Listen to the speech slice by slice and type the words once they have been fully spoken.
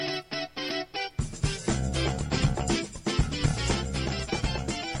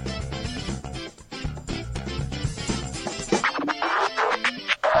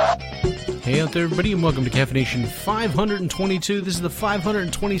Hey out there, everybody, and welcome to Caffination 522. This is the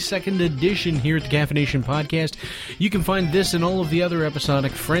 522nd edition here at the Caffination Podcast. You can find this and all of the other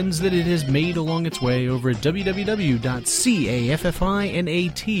episodic friends that it has made along its way over at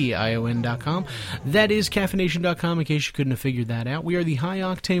www.caffination.com. That is Caffination.com, in case you couldn't have figured that out. We are the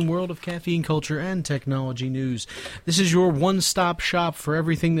high-octane world of caffeine culture and technology news. This is your one-stop shop for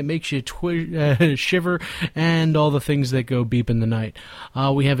everything that makes you shiver and all the things that go beep in the night.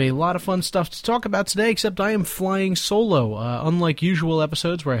 We have a lot of fun stuff to talk about today, except I am flying solo. Unlike usual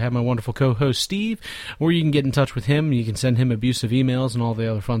episodes where I have my wonderful co-host Steve, where you can get in touch with him, you can send him abusive emails and all the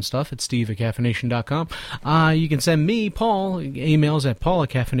other fun stuff at steve@caffination.com. You can send me, Paul, emails at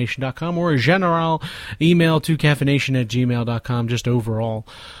paul@caffination.com, or a general email to caffeination@gmail.com, just overall.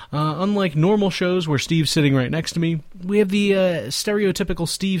 Unlike normal shows where Steve's sitting right next to me, we have the stereotypical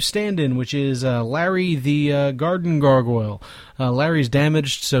Steve stand-in, which is Larry the garden gargoyle. Larry's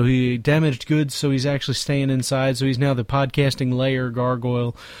damaged goods, so he's actually staying inside, so he's now the podcasting layer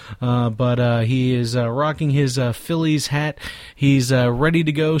gargoyle, but he is rocking his Phillies hat. He's ready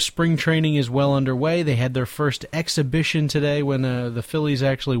to go. Spring training is well underway. They had their first exhibition today when the Phillies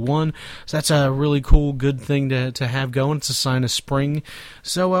actually won, so that's a really cool, good thing to have going. It's a sign of spring.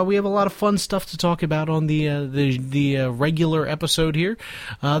 So we have a lot of fun stuff to talk about on the regular episode here.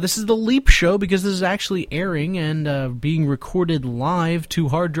 This is the Leap Show, because this is actually airing and being recorded live to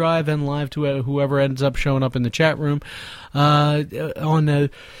hard drive and live to whoever ends up showing up in the chat room on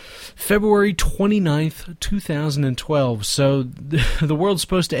February 29th, 2012. So the world's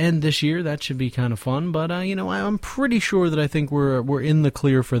supposed to end this year. That should be kind of fun, but I'm pretty sure that I think we're in the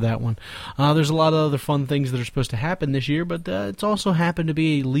clear for that one. There's a lot of other fun things that are supposed to happen this year, but it's also happened to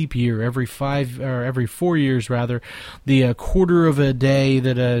be a leap year. Every 4 years rather, the quarter of a day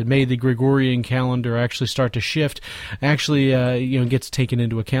that made the Gregorian calendar actually start to shift actually gets taken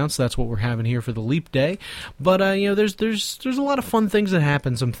into account. So that's what we're having here for the leap day. But there's a lot of fun things that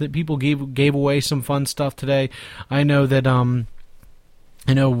happen. People gave away some fun stuff today. I know that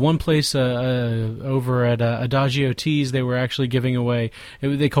one place over at Adagio Teas, they were actually giving away,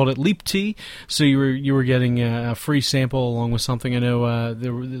 they called it Leap Tea, so you were getting a free sample along with something. I know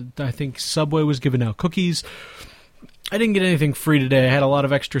I think Subway was giving out cookies. I didn't get anything free today. I had a lot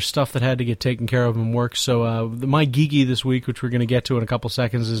of extra stuff that had to get taken care of in work, so my geeky this week, which we're going to get to in a couple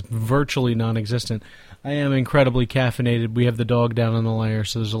seconds, is virtually non-existent. I am incredibly caffeinated. We have the dog down on the layer,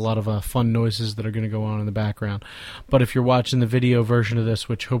 so there's a lot of fun noises that are going to go on in the background. But if you're watching the video version of this,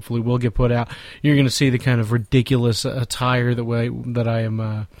 which hopefully will get put out, you're going to see the kind of ridiculous attire that I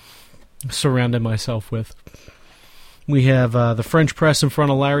am surrounding myself with. We have the French press in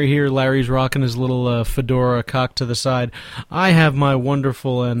front of Larry here. Larry's rocking his little fedora cocked to the side. I have my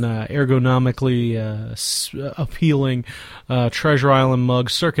wonderful and ergonomically appealing Treasure Island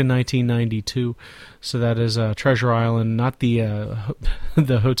mug circa 1992. So that is Treasure Island, not the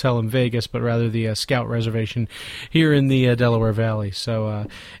hotel in Vegas, but rather the Scout Reservation here in the Delaware Valley. So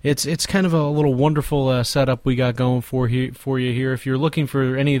it's kind of a little wonderful setup we got going for you here. If you're looking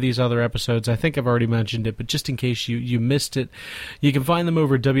for any of these other episodes, I think I've already mentioned it, but just in case you missed it, you can find them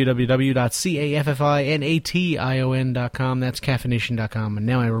over at www.caffination.com. That's caffeination.com. And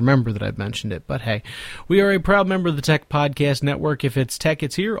now I remember that I've mentioned it. But hey, we are a proud member of the Tech Podcast Network. If it's tech,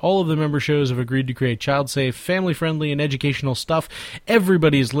 it's here. All of the member shows have agreed to create child-safe, family-friendly, and educational stuff.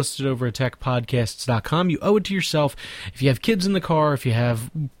 Everybody is listed over at techpodcasts.com. You owe it to yourself. If you have kids in the car, if you have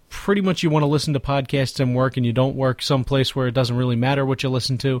pretty much you want to listen to podcasts and work, and you don't work someplace where it doesn't really matter what you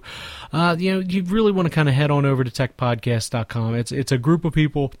listen to, you really want to kind of head on over to techpodcasts.com. It's a group of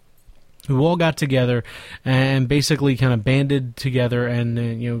people who all got together and basically kind of banded together and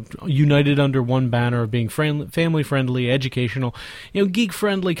united under one banner of being family-friendly, educational,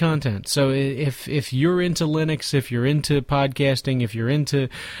 geek-friendly content. So if you're into Linux, if you're into podcasting, if you're into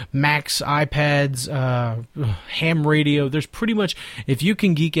Macs, iPads, ham radio, there's pretty much, if you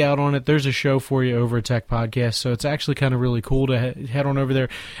can geek out on it, there's a show for you over at Tech Podcast. So it's actually kind of really cool to head on over there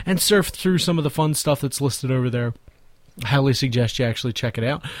and surf through some of the fun stuff that's listed over there. Highly suggest you actually check it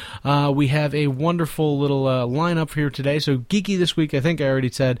out. We have a wonderful little lineup here today. So geeky this week, I think I already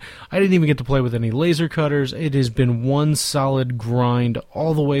said, I didn't even get to play with any laser cutters. It has been one solid grind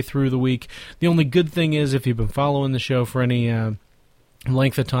all the way through the week. The only good thing is, if you've been following the show for any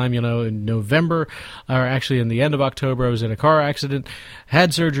length of time, in November, or actually in the end of October, I was in a car accident,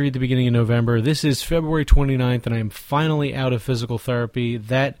 had surgery at the beginning of November. This is February 29th, and I am finally out of physical therapy.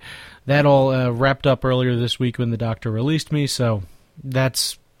 That all wrapped up earlier this week when the doctor released me, so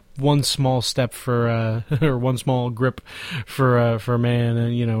that's one small step for, or one small grip for man,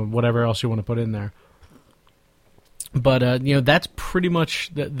 and, whatever else you want to put in there. But that's pretty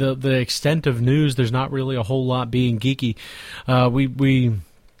much the extent of news. There's not really a whole lot being geeky. We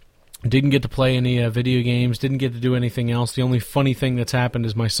didn't get to play any video games, didn't get to do anything else. The only funny thing that's happened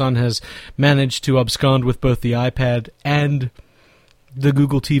is my son has managed to abscond with both the iPad and the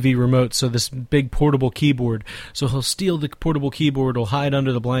Google TV remote, so this big portable keyboard. So he'll steal the portable keyboard, he'll hide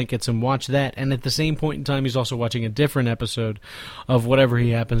under the blankets and watch that, and at the same point in time he's also watching a different episode of whatever he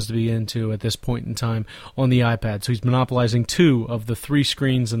happens to be into at this point in time on the iPad. So he's monopolizing 2 of the 3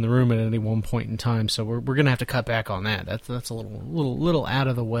 screens in the room at any one point in time, so we're going to have to cut back on that. That's a little out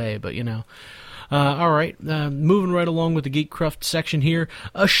of the way, but all right, moving right along with the Geek Cruft section here,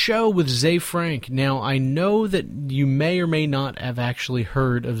 a show with Zay Frank. Now, I know that you may or may not have actually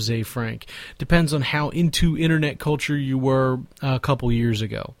heard of Zay Frank. Depends on how into internet culture you were a couple years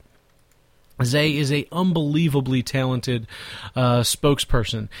ago. Zay is a unbelievably talented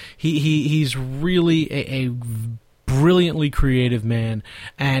spokesperson. He's really a brilliantly creative man,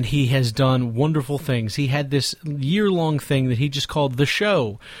 and he has done wonderful things. He had this year-long thing that he just called The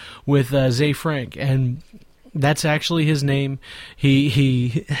Show with Zay Frank, and that's actually his name.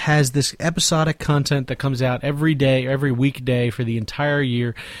 He has this episodic content that comes out every day, every weekday for the entire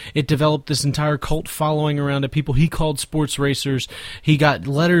year. It developed this entire cult following around it, people he called sports racers. He got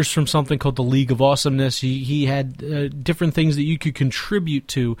letters from something called the League of Awesomeness. He had different things that you could contribute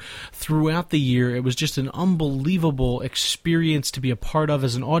to throughout the year. It was just an unbelievable experience to be a part of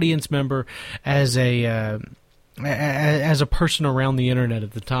as an audience member, as a person around the internet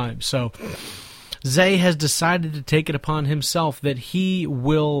at the time. So Zay has decided to take it upon himself that he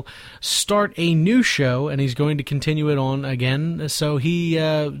will start a new show, and he's going to continue it on again. So he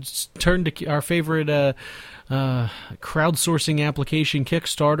turned to our favorite crowdsourcing application,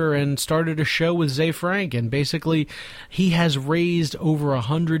 Kickstarter, and started a show with Zay Frank. And basically, he has raised over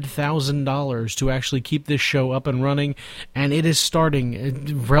 $100,000 to actually keep this show up and running, and it is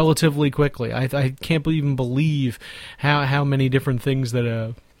starting relatively quickly. I can't even believe how many different things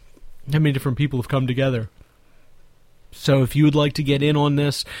that how many different people have come together. So if you would like to get in on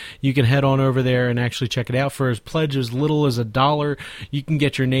this, you can head on over there and actually check it out. For his pledge as little as $1, you can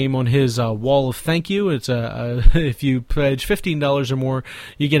get your name on his wall of thank you. It's if you pledge $15 or more,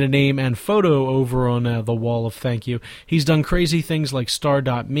 you get a name and photo over on the wall of thank you. He's done crazy things like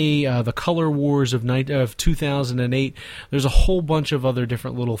Star.me, the Color Wars of 2008. There's a whole bunch of other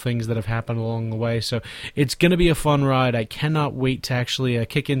different little things that have happened along the way. So it's going to be a fun ride. I cannot wait to actually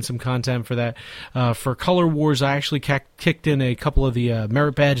kick in some content for that. For Color Wars, I actually kicked in a couple of the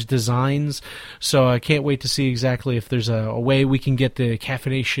merit badge designs, so I can't wait to see exactly if there's a way we can get the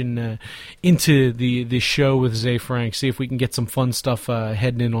Caffination into the show with Zay Frank, see if we can get some fun stuff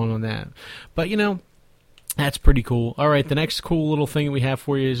heading in on that. But that's pretty cool. All right, the next cool little thing that we have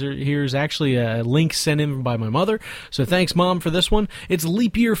for you here's actually a link sent in by my mother. So thanks, Mom, for this one. It's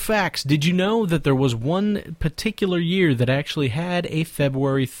Leap Year Facts. Did you know that there was one particular year that actually had a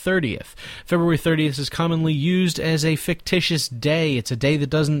February 30th? February 30th is commonly used as a fictitious day. It's a day that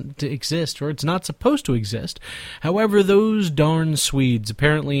doesn't exist, or it's not supposed to exist. However, those darn Swedes,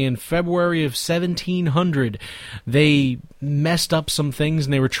 apparently in February of 1700, they messed up some things,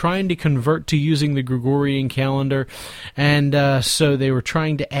 and they were trying to convert to using the Gregorian calendar, and so they were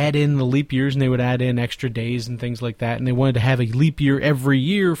trying to add in the leap years, and they would add in extra days and things like that, and they wanted to have a leap year every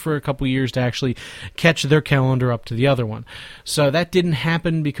year for a couple years to actually catch their calendar up to the other one. So that didn't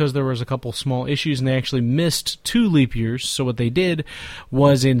happen because there was a couple small issues, and they actually missed 2 leap years. So what they did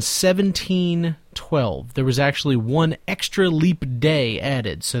was in 1712, there was actually one extra leap day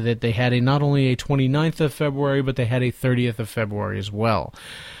added, so that they had not only a 29th of February, but they had a 30th of February as well.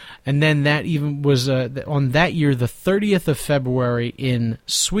 And then that even was, on that year, the 30th of February in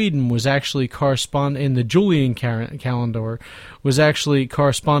Sweden was actually in the Julian calendar, was actually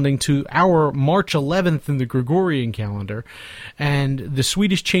corresponding to our March 11th in the Gregorian calendar. And the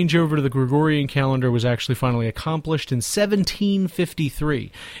Swedish changeover to the Gregorian calendar was actually finally accomplished in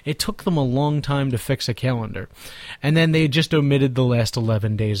 1753. It took them a long time to fix a calendar. And then they just omitted the last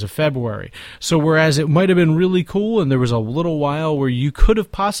 11 days of February. So whereas it might have been really cool, and there was a little while where you could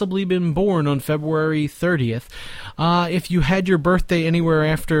have possibly been born on February 30th, if you had your birthday anywhere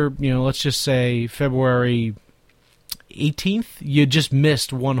after, let's just say February 18th, you just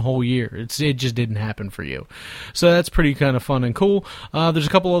missed one whole year. It just didn't happen for you. So that's pretty kind of fun and cool. There's a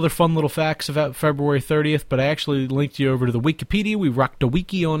couple other fun little facts about February 30th, but I actually linked you over to the Wikipedia. We rocked a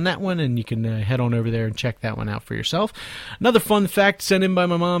wiki on that one, and you can head on over there and check that one out for yourself. Another fun fact sent in by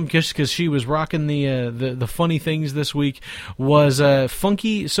my mom, just because she was rocking the funny things this week, was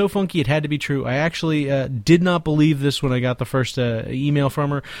funky, so funky it had to be true. I actually did not believe this when I got the first email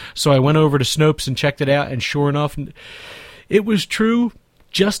from her, so I went over to Snopes and checked it out, and sure enough, it was true,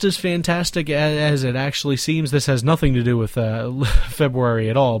 just as fantastic as it actually seems. This has nothing to do with February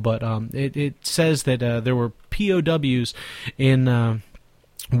at all, but it says that there were POWs in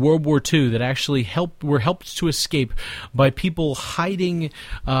World War II that actually were helped to escape by people hiding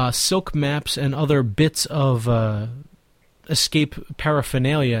silk maps and other bits of escape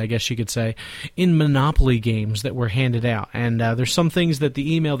paraphernalia, I guess you could say, in Monopoly games that were handed out. And there's some things that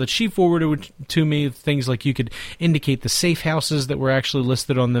the email that she forwarded to me, things like you could indicate the safe houses that were actually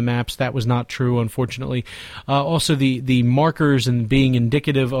listed on the maps. That was not true, unfortunately. Also, the markers and being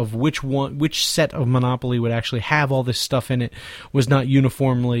indicative of which set of Monopoly would actually have all this stuff in it was not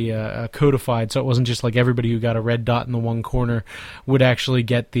uniformly codified. So it wasn't just like everybody who got a red dot in the one corner would actually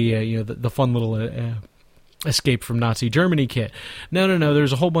get the fun little Escape from Nazi Germany kit. No.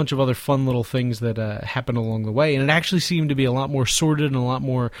 There's a whole bunch of other fun little things that happen along the way, and it actually seemed to be a lot more sorted and a lot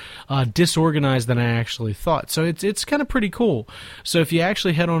more disorganized than I actually thought. So it's kind of pretty cool. So if you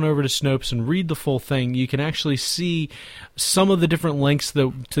actually head on over to Snopes and read the full thing, you can actually see some of the different links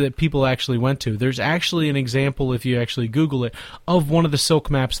that people actually went to. There's actually an example, if you actually Google it, of one of the silk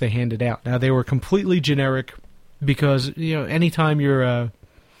maps they handed out. Now, they were completely generic because, anytime you're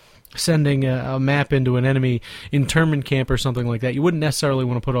sending a map into an enemy internment camp or something like that, you wouldn't necessarily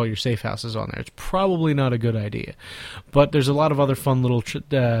want to put all your safe houses on there. It's probably not a good idea. But there's a lot of other fun little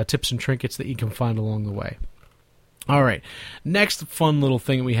tips and trinkets that you can find along the way. All right, next fun little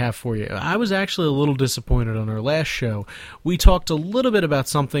thing we have for you. I was actually a little disappointed on our last show. We talked a little bit about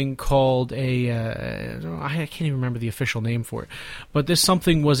something called I can't even remember the official name for it, but this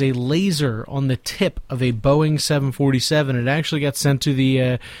something was a laser on the tip of a Boeing 747. It actually got sent to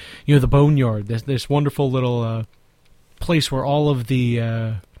the Boneyard, this wonderful little place where all of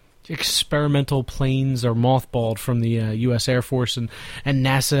the experimental planes are mothballed from the U.S. Air Force and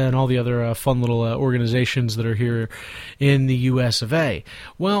NASA and all the other fun little organizations that are here in the U.S. of A.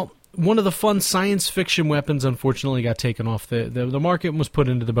 Well, one of the fun science fiction weapons unfortunately got taken off the market and was put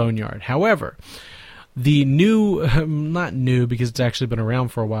into the Boneyard. However, the new, not new because it's actually been around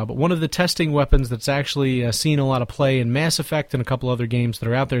for a while, but one of the testing weapons that's actually seen a lot of play in Mass Effect and a couple other games that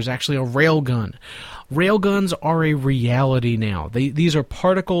are out there is actually a railgun. Railguns are a reality now. These are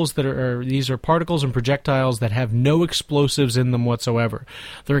particles and projectiles that have no explosives in them whatsoever.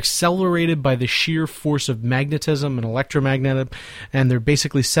 They're accelerated by the sheer force of magnetism and electromagnetism, and they're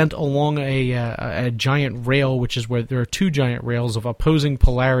basically sent along a giant rail, which is where there are two giant rails of opposing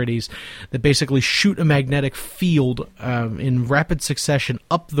polarities that basically shoot a magnetic field in rapid succession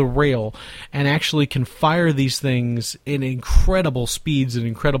up the rail, and actually can fire these things in incredible speeds and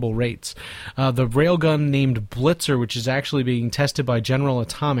incredible rates. The railgun named Blitzer, which is actually being tested by General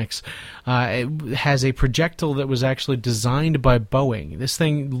Atomics, it has a projectile that was actually designed by Boeing. This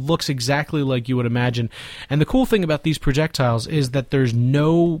thing looks exactly like you would imagine, and the cool thing about these projectiles is that there's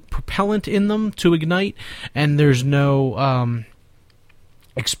no propellant in them to ignite, and there's no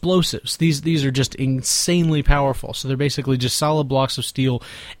explosives. These are just insanely powerful. So they're basically just solid blocks of steel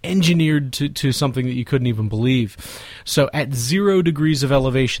engineered to something that you couldn't even believe. So at 0 degrees of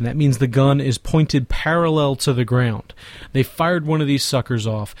elevation, that means the gun is pointed parallel to the ground. They fired one of these suckers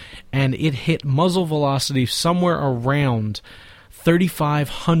off, and it hit muzzle velocity somewhere around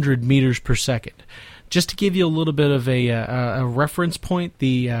 3,500 meters per second. Just to give you a little bit of a reference point,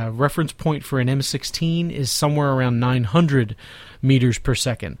 the reference point for an M16 is somewhere around 900 meters per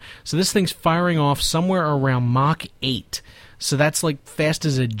second. So this thing's firing off somewhere around Mach 8. So that's like fast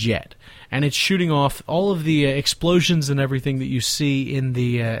as a jet. And it's shooting off all of the explosions and everything that you see in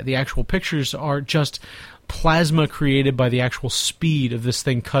the actual pictures are just plasma created by the actual speed of this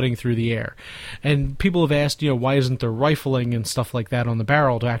thing cutting through the air. And people have asked, why isn't there rifling and stuff like that on the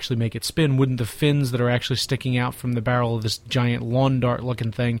barrel to actually make it spin? Wouldn't the fins that are actually sticking out from the barrel of this giant lawn dart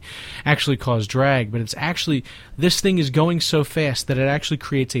looking thing actually cause drag? But it's actually, this thing is going so fast that it actually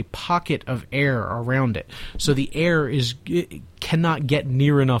creates a pocket of air around it. So the air it cannot get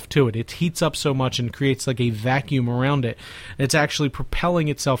near enough to it. It heats up so much and creates like a vacuum around it. It's actually propelling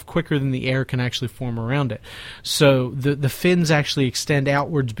itself quicker than the air can actually form around it. So the fins actually extend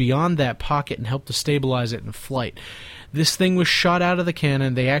outwards beyond that pocket and help to stabilize it in flight. This thing was shot out of the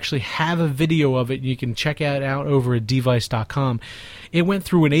cannon. They actually have a video of it. You can check it out over at device.com. It went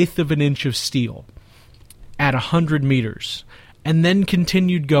through 1/8 of an inch of steel at 100 meters, and then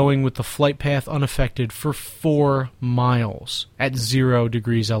continued going with the flight path unaffected for 4 miles at 0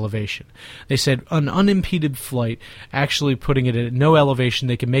 degrees elevation. They said an unimpeded flight, actually putting it at no elevation,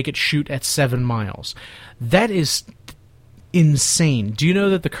 they can make it shoot at 7 miles. That is insane. Do you know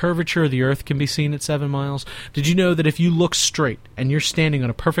that the curvature of the Earth can be seen at 7 miles? Did you know that if you look straight and you're standing on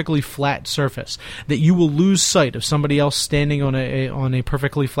a perfectly flat surface, that you will lose sight of somebody else standing on a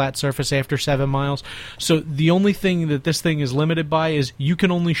perfectly flat surface after 7 miles? So the only thing that this thing is limited by is you can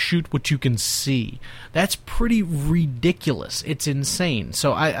only shoot what you can see. That's pretty ridiculous. It's insane.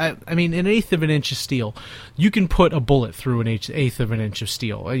 So I mean, 1/8 of an inch of steel, you can put a bullet through 1/8 of an inch of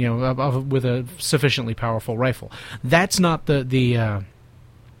steel, with a sufficiently powerful rifle. That's not the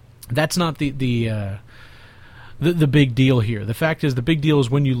big deal here. The fact is, the big deal is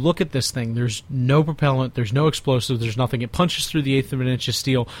when you look at this thing, there's no propellant, there's no explosive, there's nothing. It punches through the 1/8 of an inch of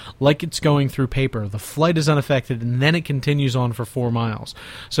steel like it's going through paper. The flight is unaffected, and then it continues on for 4 miles.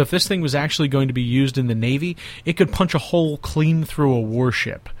 So if this thing was actually going to be used in the Navy, it could punch a hole clean through a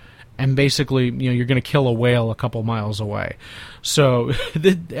warship. And basically, you're going to kill a whale a couple miles away. So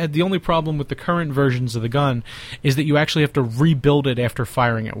the only problem with the current versions of the gun is that you actually have to rebuild it after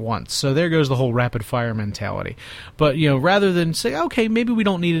firing it once. So there goes the whole rapid fire mentality. But, rather than say, okay, maybe we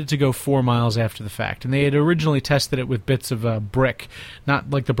don't need it to go 4 miles after the fact. And they had originally tested it with bits of brick, not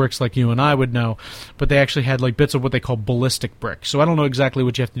like the bricks like you and I would know, but they actually had like bits of what they call ballistic brick. So I don't know exactly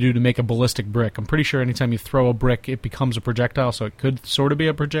what you have to do to make a ballistic brick. I'm pretty sure anytime you throw a brick, it becomes a projectile, so it could sort of be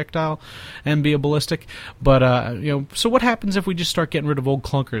a projectile and be a ballistic. But so what happens if we just start getting rid of old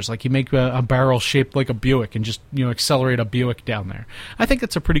clunkers, like you make a barrel shaped like a Buick and just accelerate a Buick down there? I think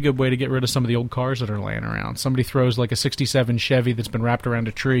that's a pretty good way to get rid of some of the old cars that are laying around. Somebody throws like a 67 Chevy that's been wrapped around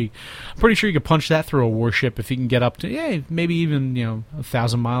a tree. I'm pretty sure you could punch that through a warship if you can get up to maybe even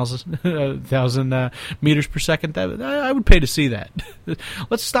 1,000 miles 1,000 meters per second. I would pay to see that.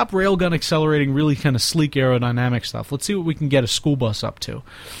 Let's stop railgun accelerating really kind of sleek aerodynamic stuff. Let's see what we can get a school bus up to.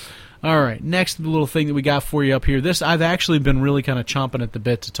 All right, next little thing that we got for you up here. This, I've actually been really kind of chomping at the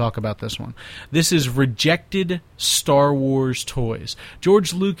bit to talk about this one. This is rejected Star Wars toys.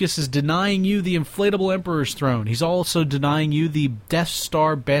 George Lucas is denying you the inflatable Emperor's throne. He's also denying you the Death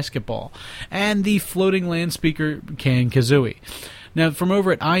Star basketball and the floating land speaker Can Kazooie. Now, from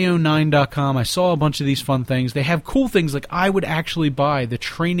over at io9.com, I saw a bunch of these fun things. They have cool things like I would actually buy the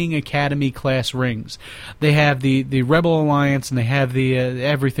Training Academy class rings. They have the Rebel Alliance, and they have the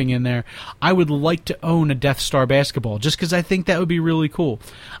everything in there. I would like to own a Death Star basketball, just because I think that would be really cool.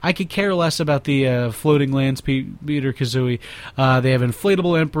 I could care less about the floating land speeder Kazooie. They have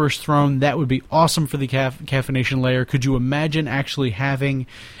inflatable Emperor's throne. That would be awesome for the Caffination layer. Could you imagine actually having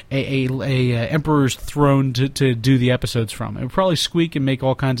a Emperor's throne to do the episodes from? It would probably squeak and make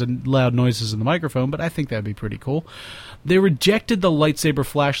all kinds of loud noises in the microphone, but I think that would be pretty cool. They rejected the lightsaber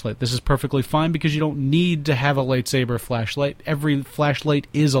flashlight. This is perfectly fine because you don't need to have a lightsaber flashlight. Every flashlight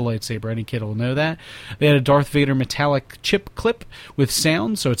is a lightsaber. Any kid will know that. They had a Darth Vader metallic chip clip with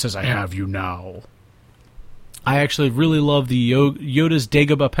sound, so it says, "I have you now." I actually really love the Yoda's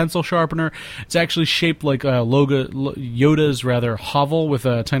Dagobah pencil sharpener. It's actually shaped like Yoda's hovel with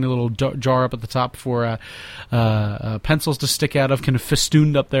a tiny little jar up at the top for pencils to stick out of, kind of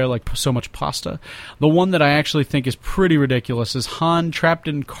festooned up there like so much pasta. The one that I actually think is pretty ridiculous is Han trapped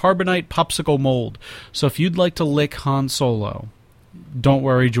in carbonite popsicle mold. So if you'd like to lick Han Solo, don't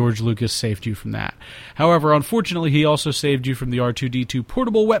worry, George Lucas saved you from that. However, unfortunately, he also saved you from the R2-D2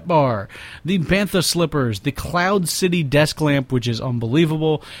 portable wet bar, the Bantha slippers, the Cloud City desk lamp, which is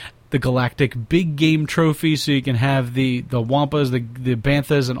unbelievable, the Galactic Big Game Trophy, so you can have the Wampas, the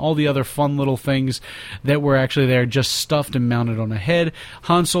Banthas, and all the other fun little things that were actually there, just stuffed and mounted on a head.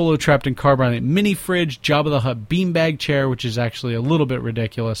 Han Solo trapped in carbonite mini fridge, Jabba the Hutt beanbag chair, which is actually a little bit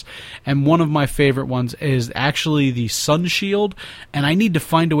ridiculous, and one of my favorite ones is actually the sun shield, and I need to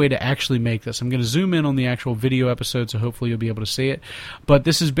find a way to actually make this. I'm going to zoom in on the actual video episode, so hopefully you'll be able to see it, but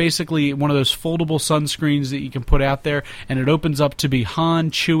this is basically one of those foldable sunscreens that you can put out there, and it opens up to be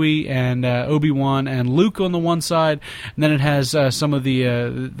Han, Chewie, and Obi-Wan and Luke on the one side, and then it has some of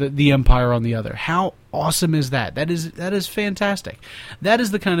the Empire on the other. How awesome is that? That is fantastic. That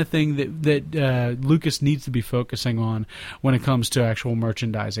is the kind of thing that Lucas needs to be focusing on when it comes to actual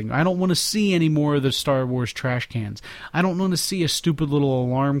merchandising. I don't want to see any more of the Star Wars trash cans. I don't want to see a stupid little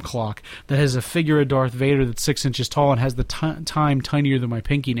alarm clock that has a figure of Darth Vader that's 6 inches tall and has the time tinier than my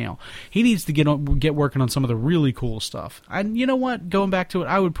pinky nail. He needs to get working on some of the really cool stuff. And you know what? Going back to it,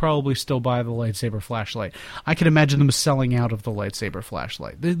 I would probably still buy the lightsaber flashlight. I can imagine them selling out of the lightsaber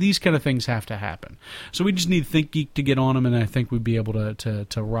flashlight. These kind of things have to happen. So we just need ThinkGeek to get on them, and I think we'd be able to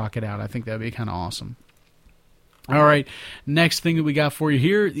rock it out. I think that'd be kind of awesome. All right, next thing that we got for you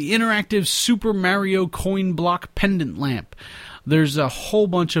here, the interactive Super Mario coin block pendant lamp. There's a whole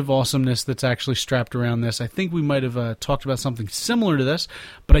bunch of awesomeness that's actually strapped around this. I think we might have talked about something similar to this,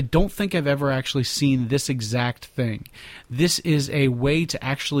 but I don't think I've ever actually seen this exact thing. This is a way to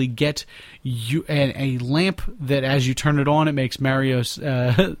actually get a lamp that as you turn it on, it makes Mario's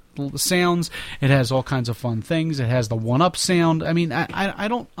sounds. It has all kinds of fun things. It has the 1-up sound. I mean, I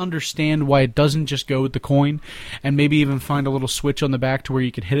don't understand why it doesn't just go with the coin and maybe even find a little switch on the back to where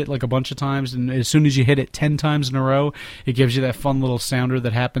you could hit it like a bunch of times, and as soon as you hit it 10 times in a row, it gives you that fun little sounder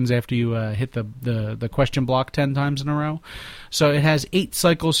that happens after you hit the question block 10 times in a row. So it has 8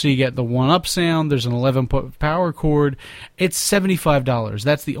 cycles, so you get the 1-up sound. There's an 11-put power cord. It's $75.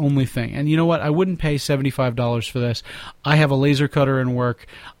 That's the only thing. And you know what? I wouldn't pay $75 for this. I have a laser cutter in work.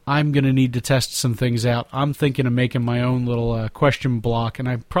 I'm going to need to test some things out. I'm thinking of making my own little question block, and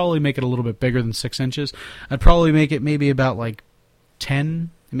I'd probably make it a little bit bigger than 6 inches. I'd probably make it maybe about like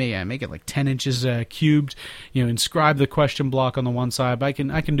 10. Make it like 10 inches cubed. Inscribe the question block on the one side. But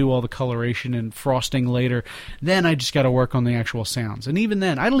I can do all the coloration and frosting later. Then I just got to work on the actual sounds. And even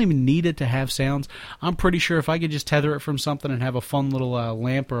then, I don't even need it to have sounds. I'm pretty sure if I could just tether it from something and have a fun little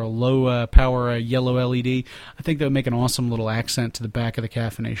lamp or a low power yellow LED, I think that would make an awesome little accent to the back of the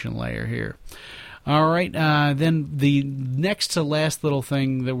Caffination layer here. All right, then the next to last little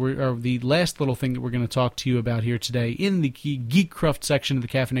thing that we're going to talk to you about here today in the Geekcraft section of the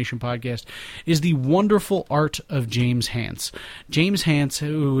Caffination podcast is the wonderful art of James Hance. James Hance,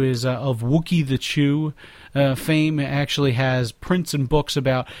 who is of Wookie the Chew fame, actually has prints and books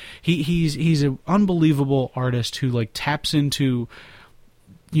about. He's an unbelievable artist who taps into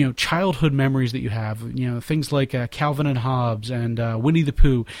childhood memories that you have, things like Calvin and Hobbes and Winnie the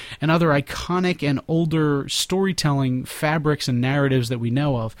Pooh and other iconic and older storytelling fabrics and narratives that we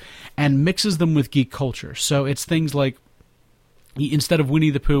know of, and mixes them with geek culture. So it's things like, instead of Winnie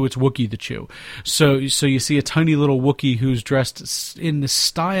the Pooh, it's Wookie the Chew. So you see a tiny little Wookie who's dressed in the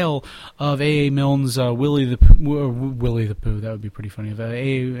style of A.A. Milne's Willie the Pooh. That would be pretty funny. Of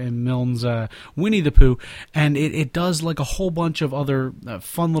A.A. Milne's Winnie the Pooh, and it does like a whole bunch of other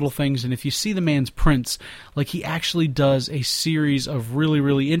fun little things. And if you see the man's prints, he actually does a series of really,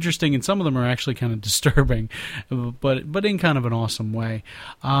 really interesting, and some of them are actually kind of disturbing, but in kind of an awesome way.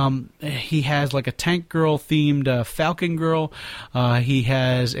 He has like a Tank Girl themed Falcon Girl. He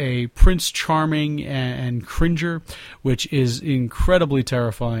has a Prince Charming and Cringer, which is incredibly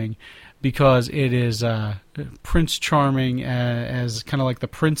terrifying because it is Prince Charming as kind of like the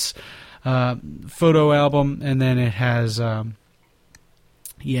Prince photo album, and then it has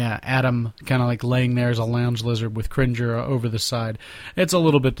Adam kind of like laying there as a lounge lizard with Cringer over the side. It's a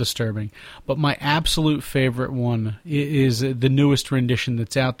little bit disturbing. But my absolute favorite one is the newest rendition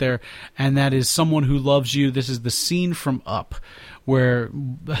that's out there, and that is Someone Who Loves You. This is the scene from Up, where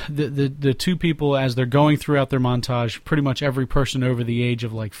the two people, as they're going throughout their montage, pretty much every person over the age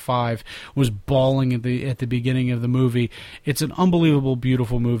of 5 was bawling at the beginning of the movie. It's an unbelievable,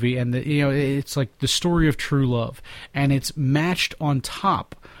 beautiful movie, and it's like the story of true love, and it's matched on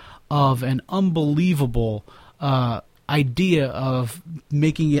top of an unbelievable idea of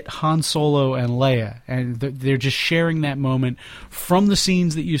making it Han Solo and Leia, and they're just sharing that moment from the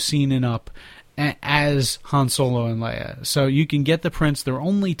scenes that you've seen in Up as Han Solo and Leia. So you can get the prints. They're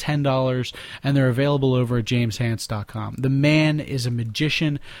only $10, and they're available over at jameshance.com. The man is a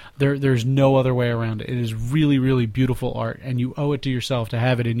magician. There's no other way around it. It is really, really beautiful art, and you owe it to yourself to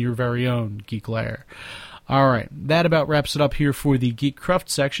have it in your very own Geek Lair. All right, that about wraps it up here for the Geekcraft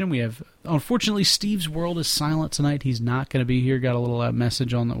section. We have, unfortunately, Steve's World is silent tonight. He's not going to be here. Got a little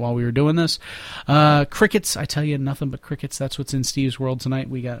message on while we were doing this. Crickets, I tell you, nothing but crickets. That's what's in Steve's World tonight.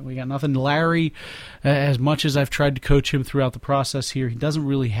 We got nothing. Larry, as much as I've tried to coach him throughout the process here, he doesn't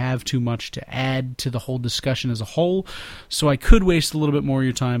really have too much to add to the whole discussion as a whole. So I could waste a little bit more of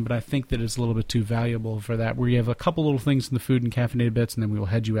your time, but I think that it's a little bit too valuable for that. We have a couple little things in the food and caffeinated bits, and then we will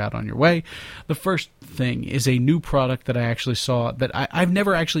head you out on your way. The first thing is a new product that I actually saw that I've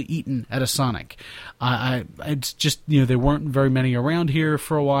never actually eaten at a Sonic. It's just, there weren't very many around here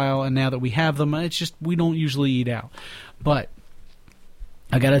for a while, and now that we have them, it's just we don't usually eat out. But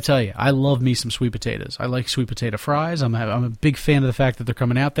I gotta tell you, I love me some sweet potatoes. I like sweet potato fries. I'm a big fan of the fact that they're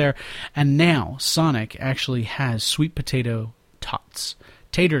coming out there. And now Sonic actually has sweet potato tots,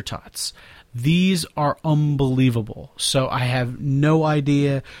 tater tots. These are unbelievable. So I have no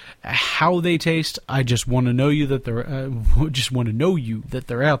idea how they taste. I just want to know you that they're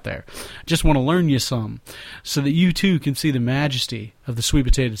out there. Just want to learn you some, so that you too can see the majesty of the sweet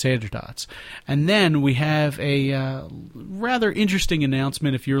potato tater tots. And then we have a rather interesting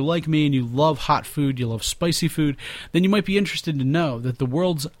announcement. If you're like me and you love hot food, you love spicy food, then you might be interested to know that the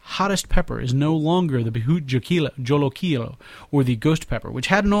world's hottest pepper is no longer the Bihut Jolokielo, or the ghost pepper, which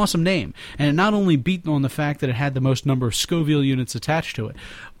had an awesome name. And it not only beat on the fact that it had the most number of Scoville units attached to it,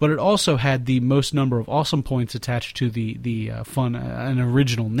 but it also had the most number of awesome points attached to the fun and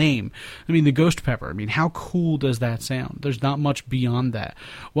original name. I mean, the ghost pepper. I mean, how cool does that sound? There's not much beyond that.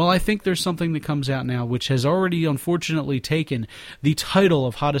 Well, I think there's something that comes out now which has already unfortunately taken the title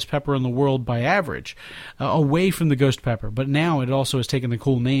of hottest pepper in the world by average away from the ghost pepper, but now it also has taken the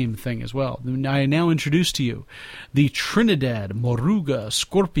cool name thing as well. I now introduce to you the Trinidad Moruga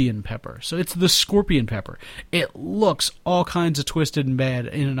Scorpion Pepper. So it's the scorpion pepper. It looks all kinds of twisted and bad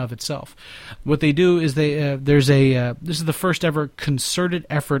in and of itself. What they do is this is the first ever concerted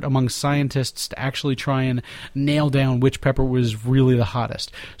effort among scientists to actually try and nail down which pepper was really the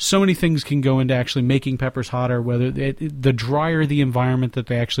hottest. So many things can go into actually making peppers hotter, whether the drier the environment that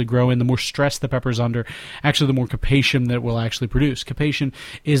they actually grow in, the more stress the pepper's under, actually the more capation that it will actually produce. Capation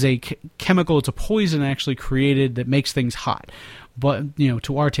is a chemical, it's a poison actually created that makes things hot, but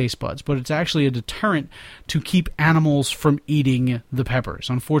to our taste buds, but it's actually a deterrent to keep animals from eating the peppers.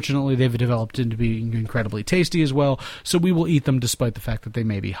 Unfortunately, they've developed into being incredibly tasty as well, so we will eat them despite the fact that they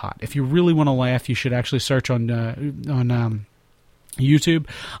may be hot. If you really want to laugh, you should actually search on YouTube.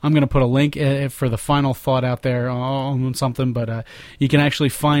 I'm going to put a link for the final thought out there on something, but you can actually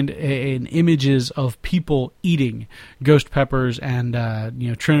find images of people eating ghost peppers and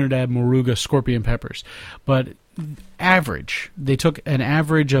Trinidad Moruga scorpion peppers. But they took an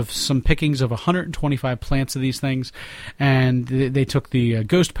average of some pickings of 125 plants of these things, and they took the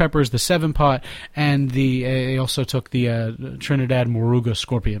ghost peppers, the 7-pot, and they also took the Trinidad Moruga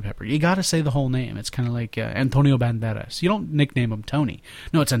scorpion pepper. You got to say the whole name. It's kind of like Antonio Banderas. You don't nickname him Tony.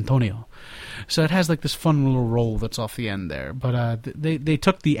 No, it's Antonio. So it has like this fun little roll that's off the end there. But they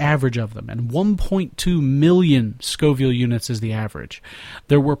took the average of them, and 1.2 million Scoville units is the average.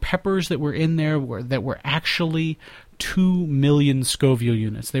 There were peppers that were in there that were actually 2 million Scoville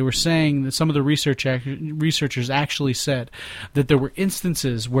units. They were saying that some of the researchers actually said that there were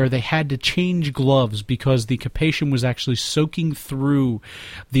instances where they had to change gloves because the capation was actually soaking through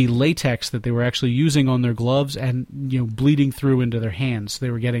the latex that they were actually using on their gloves and bleeding through into their hands.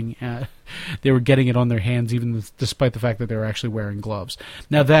 They were getting it on their hands even despite the fact that they were actually wearing gloves.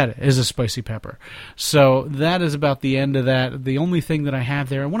 Now that is a spicy pepper. So that is about the end of that. The only thing that I have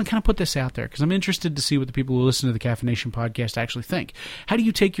there, I want to kind of put this out there because I'm interested to see what the people who listen to the Caffination podcast actually think. How do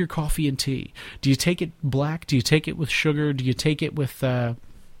you take your coffee and tea? Do you take it black? Do you take it with sugar? Do you take it with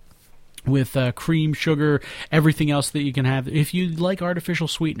cream, sugar, everything else that you can have? If you like artificial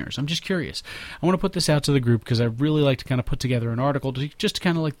sweeteners, I'm just curious. I want to put this out to the group because I really like to kind of put together an article just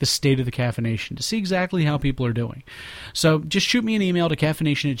kind of like the state of the caffeination to see exactly how people are doing. So just shoot me an email to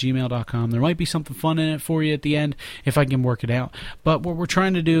caffination@gmail.com. There might be something fun in it for you at the end if I can work it out. But what we're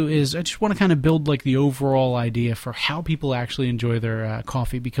trying to do is I just want to kind of build like the overall idea for how people actually enjoy their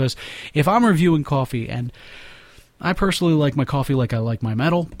coffee, because if I'm reviewing coffee, and I personally like my coffee like I like my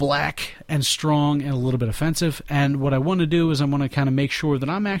metal, black and strong and a little bit offensive. And what I want to do is I want to kind of make sure that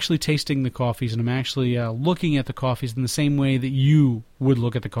I'm actually tasting the coffees and I'm actually looking at the coffees in the same way that you would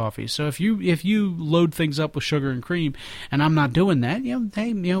look at the coffees. So if you load things up with sugar and cream and I'm not doing that, it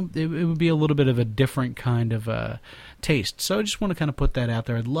would be a little bit of a different kind of taste. So I just want to kind of put that out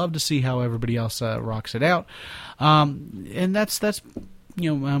there. I'd love to see how everybody else rocks it out. And that's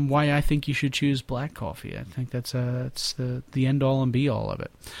why I think you should choose black coffee. I think that's the end all and be all of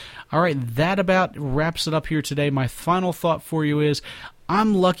it. All right, that about wraps it up here today. My final thought for you is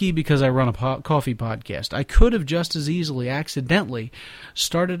I'm lucky because I run a coffee podcast. I could have just as easily accidentally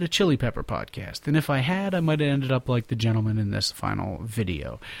started a chili pepper podcast. And if I had, I might have ended up like the gentleman in this final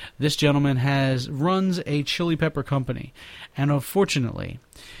video. This gentleman runs a chili pepper company. And unfortunately,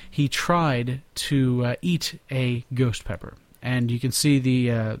 he tried to eat a ghost pepper. And you can see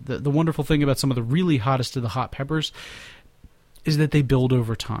the wonderful thing about some of the really hottest of the hot peppers is that they build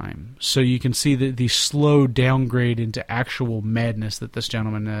over time. So you can see the slow downgrade into actual madness that this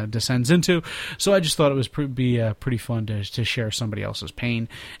gentleman descends into. So I just thought it was pretty fun to share somebody else's pain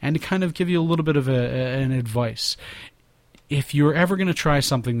and to kind of give you a little bit of an advice. If you're ever going to try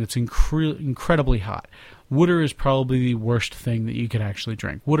something that's incredibly hot, water is probably the worst thing that you could actually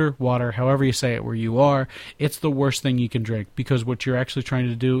drink. Water, however you say it where you are, it's the worst thing you can drink, because what you're actually trying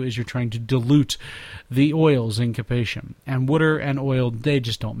to do is you're trying to dilute the oils in Caffination. And water and oil, they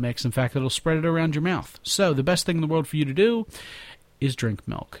just don't mix. In fact, it'll spread it around your mouth. So the best thing in the world for you to do is drink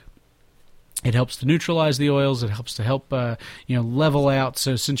milk. It helps to neutralize the oils. It helps to level out.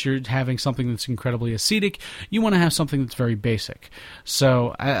 So since you're having something that's incredibly acidic, you want to have something that's very basic. So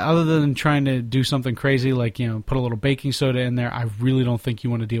other than trying to do something crazy like, put a little baking soda in there, I really don't think you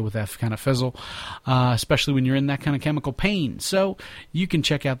want to deal with that kind of fizzle, especially when you're in that kind of chemical pain. So you can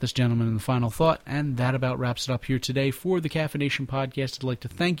check out this gentleman in the final thought, and that about wraps it up here today for the Caffination podcast. I'd like to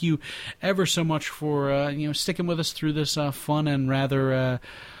thank you ever so much for sticking with us through this fun and rather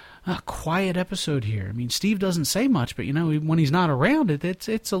quiet episode here. I mean, Steve doesn't say much, but when he's not around,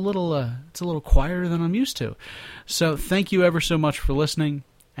 it's a little quieter than I'm used to. So thank you ever so much for listening,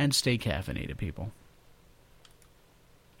 and stay caffeinated, people.